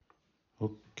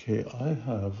Okay, I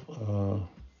have a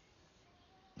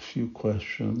few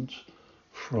questions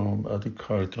from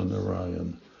Adikarta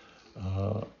Narayan,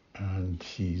 and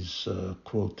he's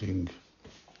quoting,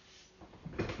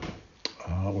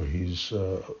 or he's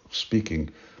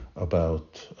speaking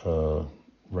about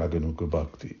Raganuga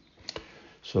Bhakti.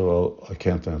 So I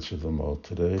can't answer them all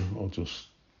today. I'll just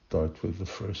start with the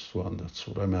first one. That's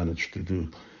what I managed to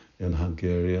do in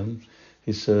Hungarian.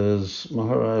 He says,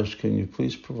 Maharaj, can you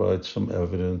please provide some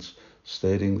evidence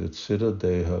stating that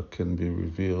siddha-deha can be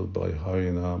revealed by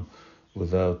harināma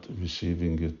without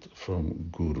receiving it from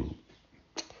Guru?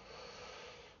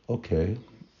 Okay,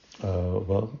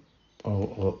 well,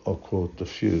 I'll quote a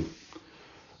few.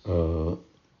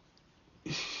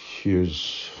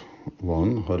 Here's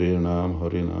one,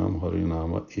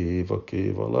 Harinama, Eva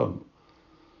Kevalam.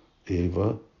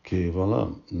 Eva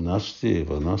Kevalam.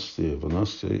 Nastyeva.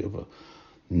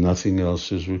 Nothing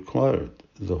else is required.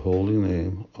 The holy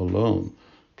name alone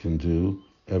can do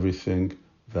everything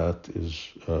that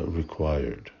is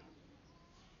required.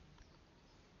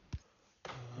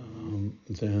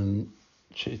 Then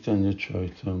Chaitanya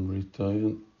Charitamrita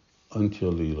in Antya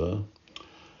Lila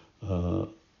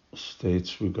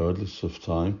states, regardless of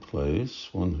time, place,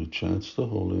 one who chants the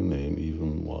holy name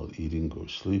even while eating or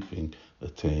sleeping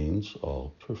attains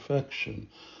all perfection.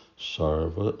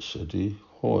 Sarva Siddhi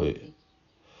Hoy.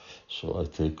 So I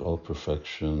take all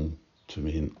perfection to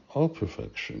mean all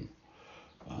perfection.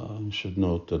 You should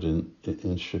note that in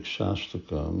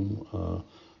Shikshashtakam,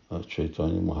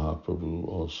 Chaitanya Mahaprabhu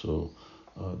also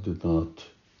did not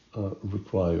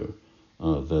require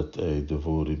that a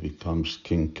devotee becomes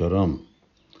kinkaram.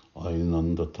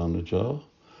 Ainanda Tanuja,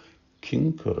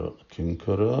 Kinkara.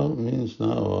 Kinkara means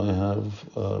now I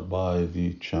have, by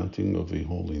the chanting of the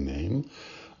holy name,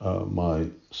 my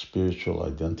spiritual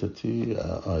identity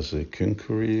as a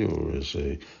kinkari or as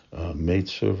a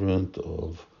maidservant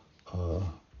of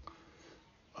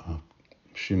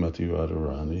Srimati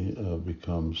Radharani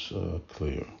becomes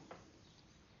clear.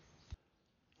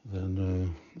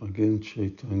 Then again,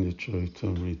 Chaitanya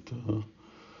Charitamrita.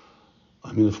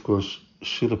 I mean, of course,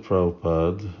 Srila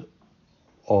Prabhupada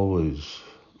always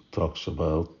talks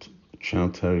about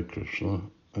chant Hare Krishna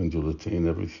and you'll attain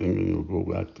everything and you'll go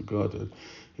back to Godhead.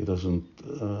 He has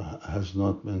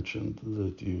not mentioned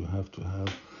that you have to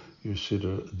have your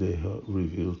siddha-deha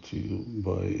revealed to you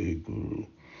by a guru.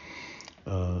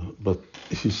 But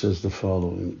he says the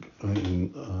following,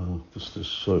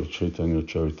 Chaitanya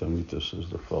Charitamrita says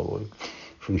the following.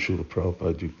 From Srila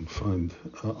Prabhupada you can find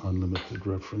unlimited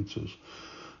references.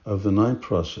 Of the 9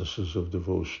 processes of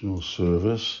devotional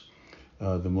service,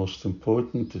 the most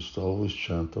important is to always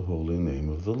chant the holy name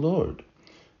of the Lord.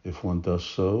 If one does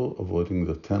so, avoiding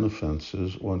the 10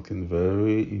 offenses, one can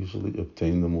very easily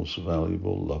obtain the most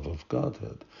valuable love of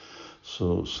Godhead.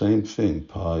 So same thing,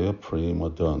 Paya Prema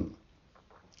Dan.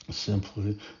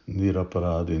 Simply,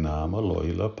 Niraparadinama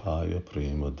Loila Paya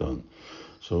Prema Dan.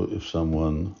 So if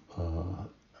someone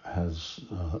has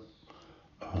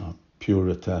pure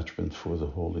attachment for the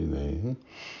holy name,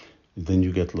 then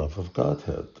you get love of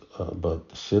Godhead. But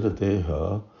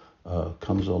siddha-deha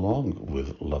comes along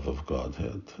with love of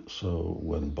Godhead. So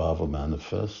when bhava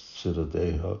manifests,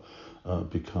 siddha-deha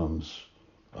becomes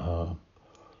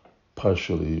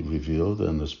partially revealed,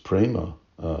 and as prema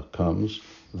comes,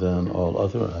 then all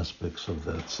other aspects of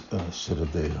that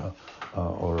siddha-deha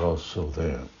are also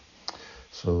there.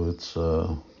 So it's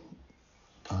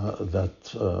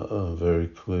that's very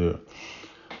clear.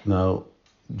 Now,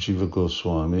 Jiva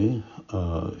Goswami,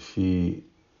 he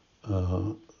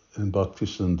in Bhakti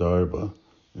Sandarbha,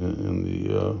 in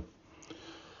the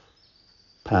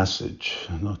passage,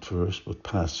 not verse, but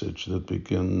passage that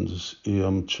begins,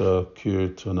 Iyam cha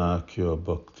kirtanakya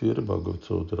bhaktir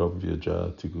bhagavato dravya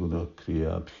jati guna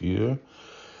kriya bhir.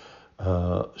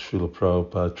 Srila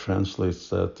Prabhupada translates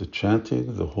that the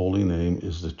chanting the holy name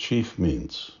is the chief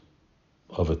means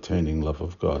of attaining love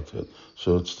of Godhead.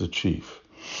 So it's the chief.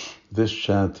 This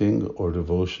chanting or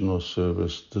devotional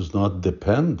service does not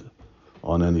depend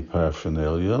on any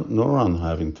paraphernalia, nor on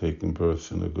having taken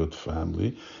birth in a good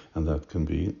family, and that can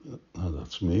be,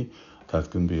 that's me,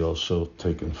 that can be also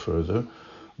taken further.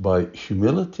 By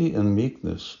humility and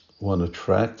meekness, one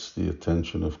attracts the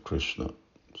attention of Krishna.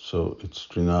 So it's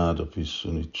Trinada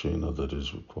Visunichena that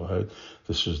is required.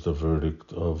 This is the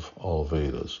verdict of all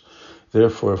Vedas.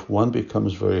 Therefore, if one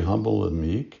becomes very humble and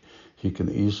meek, he can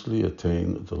easily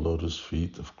attain the lotus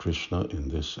feet of Krishna in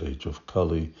this age of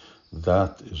Kali.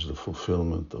 That is the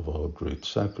fulfillment of all great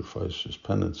sacrifices,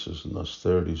 penances, and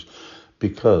austerities,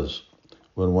 because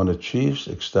when one achieves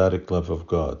ecstatic love of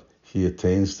God, he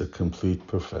attains the complete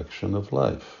perfection of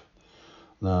life.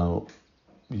 Now,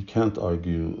 you can't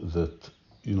argue that,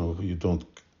 you don't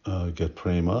get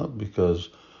prema, because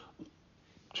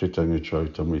Chaitanya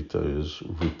Charitamrita is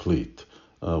replete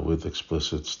with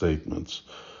explicit statements.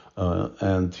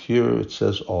 And here it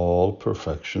says all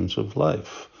perfections of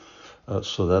life.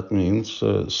 So that means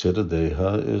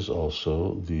siddha-deha is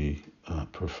also the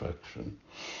perfection.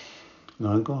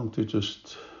 Now I'm going to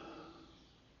just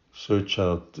search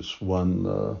out this one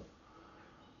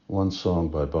song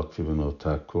by Bhaktivinoda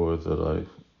Thakur that I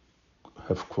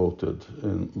have quoted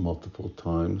in multiple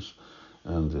times,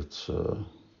 and it's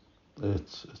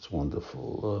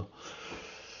wonderful.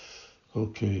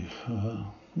 Okay,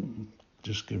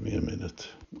 just give me a minute.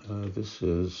 This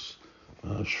is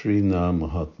Srinath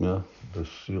Mahatmya. This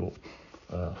you'll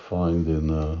find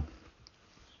in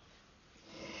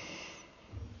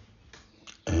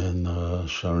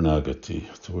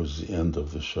Sharanagati, towards the end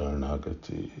of the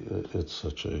Sharanagati. It's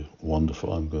such a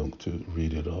wonderful, I'm going to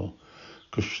read it all.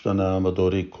 Krishna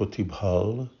Namadori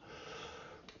Kotibhal,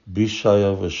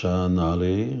 Bishaya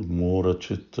Vashanale, Mora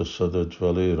Chitta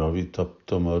Sadajvale,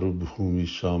 Ravitapta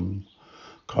Marubhumisham,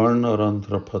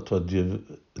 Karnarandra Patadiya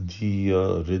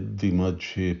Riddhi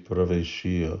Madhye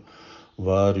Praveshya,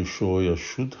 Varishoya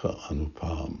Shuddha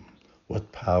Anupam.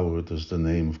 What power does the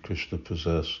name of Krishna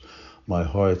possess? My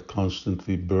heart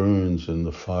constantly burns in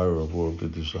the fire of worldly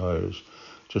desires,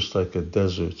 just like a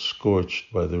desert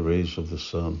scorched by the rays of the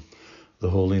sun. The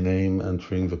holy name,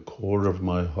 entering the core of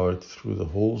my heart through the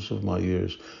holes of my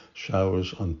ears,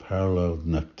 showers unparalleled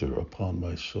nectar upon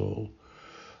my soul.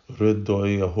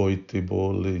 Hridoya hoite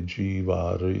bole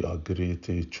jivari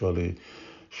agrete chale,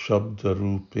 shabda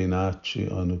rupe nachi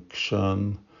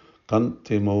anukshan,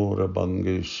 kante mora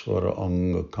bange swara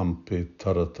anga kampe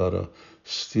taratara,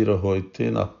 stira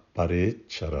hoite na pare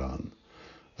charan.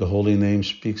 The holy name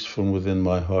speaks from within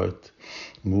my heart,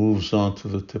 moves onto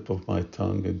the tip of my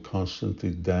tongue, and constantly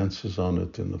dances on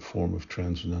it in the form of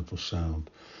transcendental sound.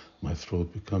 My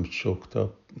throat becomes choked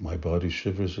up, my body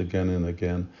shivers again and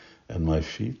again, and my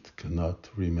feet cannot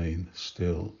remain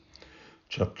still.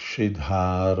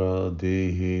 Chakshidhara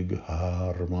dehig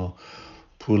harma,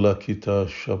 pulakita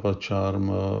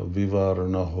shabacharma,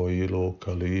 vivarna hoilo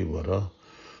kalivara,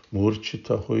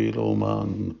 murchita hoilo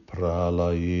man,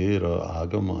 pralayera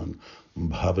agaman,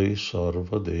 bhave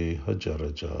sarva deha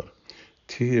jarajar.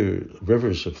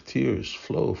 Rivers of tears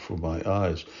flow from my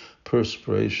eyes.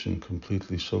 Perspiration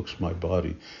completely soaks my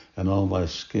body, and all my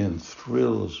skin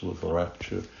thrills with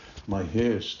rapture. My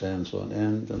hair stands on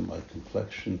end, and my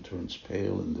complexion turns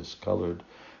pale and discolored.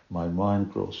 My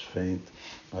mind grows faint.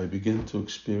 I begin to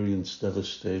experience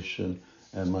devastation,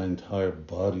 and my entire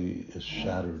body is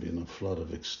shattered in a flood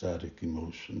of ecstatic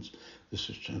emotions. This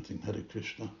is chanting Hare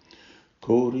Krishna.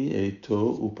 Kori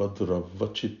eto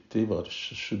upadravva chitte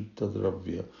varsha shuddha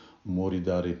dravya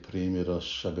moridare premira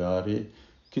sagare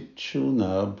kichu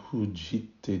na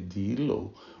bhujite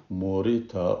dilo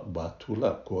morita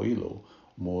batula koilo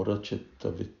mora chitta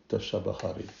vitta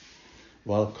shabahari.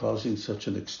 While causing such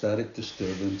an ecstatic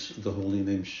disturbance, the holy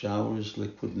name showers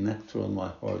liquid nectar on my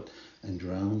heart and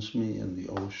drowns me in the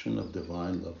ocean of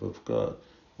divine love of God.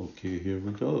 Okay, here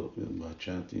we go. By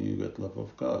chanting, you get love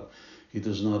of God. He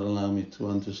does not allow me to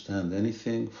understand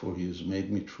anything, for he has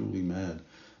made me truly mad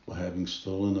by having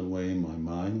stolen away my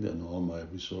mind and all my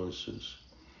resources.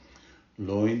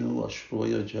 Loino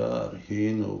ashroyajar,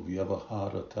 heno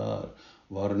vyavaharatar,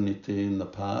 varnite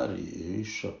napari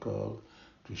eshakal,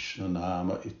 Krishna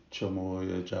nama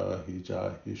ichamoya jahi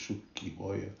jahi shukki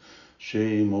hoya,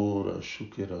 she mora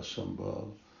shukira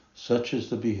sambal. Such is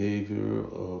the behavior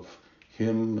of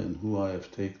him in whom I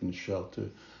have taken shelter.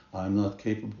 I am not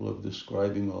capable of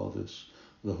describing all this.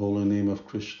 The holy name of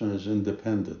Krishna is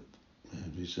independent.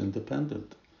 And he's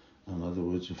independent. In other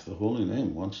words, if the holy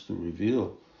name wants to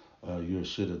reveal your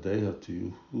siddha-deha to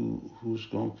you, who's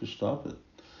going to stop it?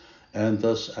 And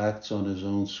thus acts on his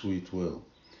own sweet will.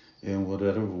 In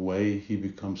whatever way he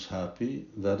becomes happy,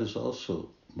 that is also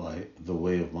the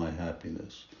way of my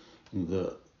happiness.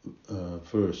 The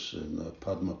verse in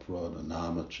Padma Purana,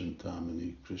 Nama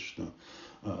Chintamani Krishna,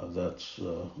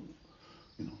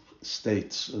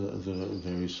 states the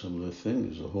very similar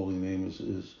thing. The holy name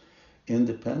is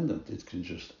independent. It can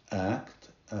just act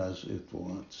as it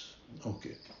wants.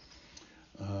 Okay.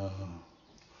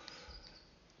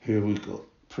 Here we go.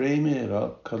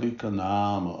 Premera kalika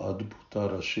nama adbhuta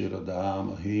rashira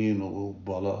dama hino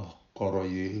bala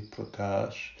karaye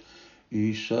prakash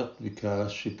ishat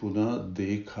vikashipuna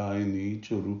dekhai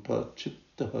nija rupa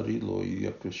chitta hari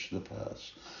loya Krishna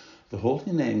pas. The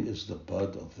holy name is the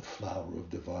bud of the flower of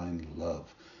divine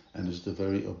love and is the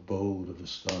very abode of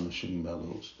astonishing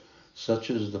mellows. Such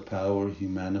is the power he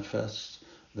manifests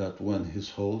that when his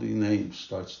holy name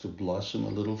starts to blossom a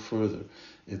little further,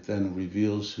 it then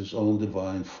reveals his own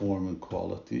divine form and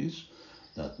qualities.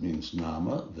 That means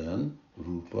nama, then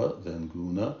rupa, then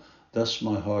guna. Thus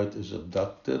my heart is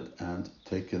abducted and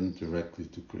taken directly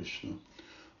to Krishna.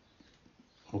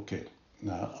 Okay,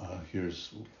 now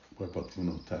here's where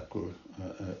Bhaktivinoda Thakur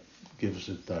gives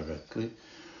it directly.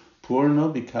 Purna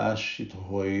vikashit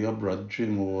hoya brajri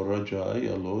mora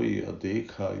jaya loya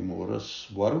dekhai mora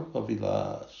swarupa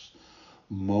vilas,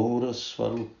 mora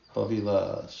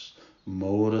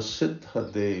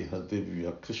siddha-deha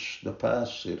divya Krishna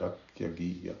pasirakya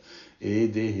giya,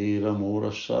 edehera mora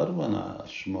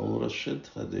sarvanash, mora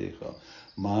siddha-deha,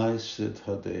 my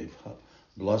siddha-deha.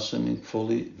 Blossoming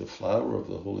fully, the flower of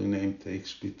the holy name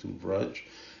takes me to Vraj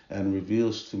and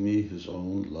reveals to me his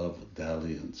own love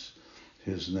dalliance.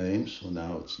 His name, so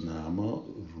now it's Nama,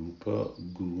 Rupa,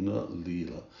 Guna,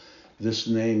 Lila. This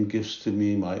name gives to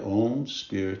me my own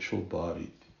spiritual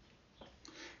body,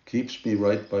 keeps me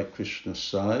right by Krishna's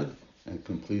side, and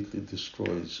completely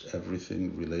destroys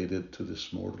everything related to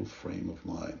this mortal frame of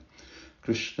mine.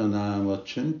 Krishna Nama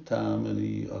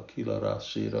Chintamani Akila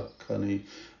Rasi Rakhani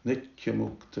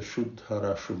Nityamukta Shuddha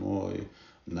Rashamoy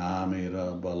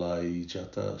Namera Balai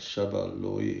Jata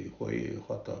Sabaloye Hoye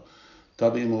Hata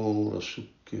Tabimo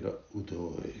Rasukira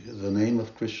Udoy. The name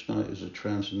of Krishna is a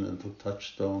transcendental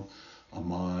touchstone, a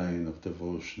mine of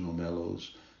devotional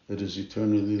mellows. It is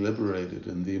eternally liberated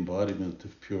in the embodiment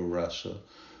of pure rasa.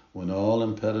 When all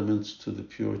impediments to the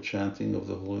pure chanting of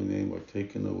the holy name are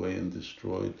taken away and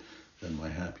destroyed, then my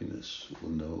happiness will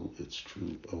know its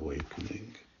true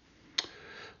awakening.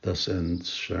 Thus ends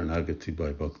Sharanagati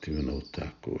by Bhaktivinoda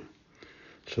Thakur.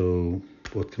 So,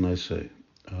 what can I say?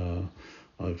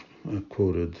 I've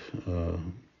quoted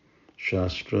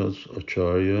Shastras,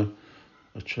 Acharyas.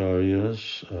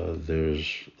 There's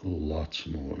lots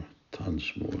more,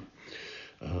 tons more.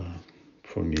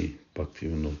 For me,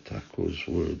 Bhaktivinoda Thakur's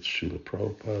words, Srila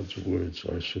Prabhupada's words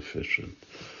are sufficient.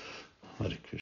 Hare Krishna.